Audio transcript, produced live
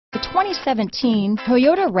2017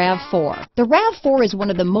 Toyota RAV4. The RAV4 is one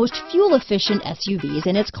of the most fuel-efficient SUVs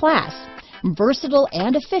in its class. Versatile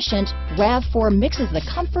and efficient, RAV4 mixes the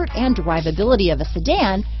comfort and drivability of a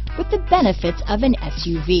sedan with the benefits of an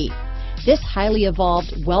SUV. This highly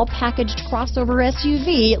evolved, well-packaged crossover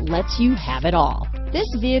SUV lets you have it all. This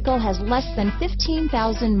vehicle has less than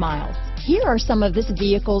 15,000 miles. Here are some of this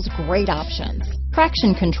vehicle's great options: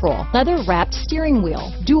 traction control, leather-wrapped steering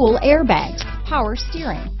wheel, dual airbags, power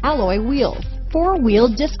steering, alloy wheels, four-wheel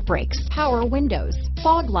disc brakes, power windows,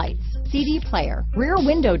 fog lights, CD player, rear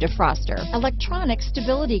window defroster, electronic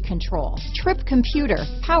stability control, trip computer,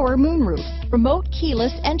 power moonroof, remote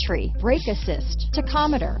keyless entry, brake assist,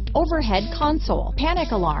 tachometer, overhead console,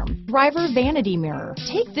 panic alarm, driver vanity mirror.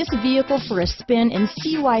 Take this vehicle for a spin and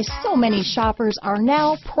see why so many shoppers are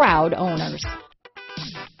now proud owners.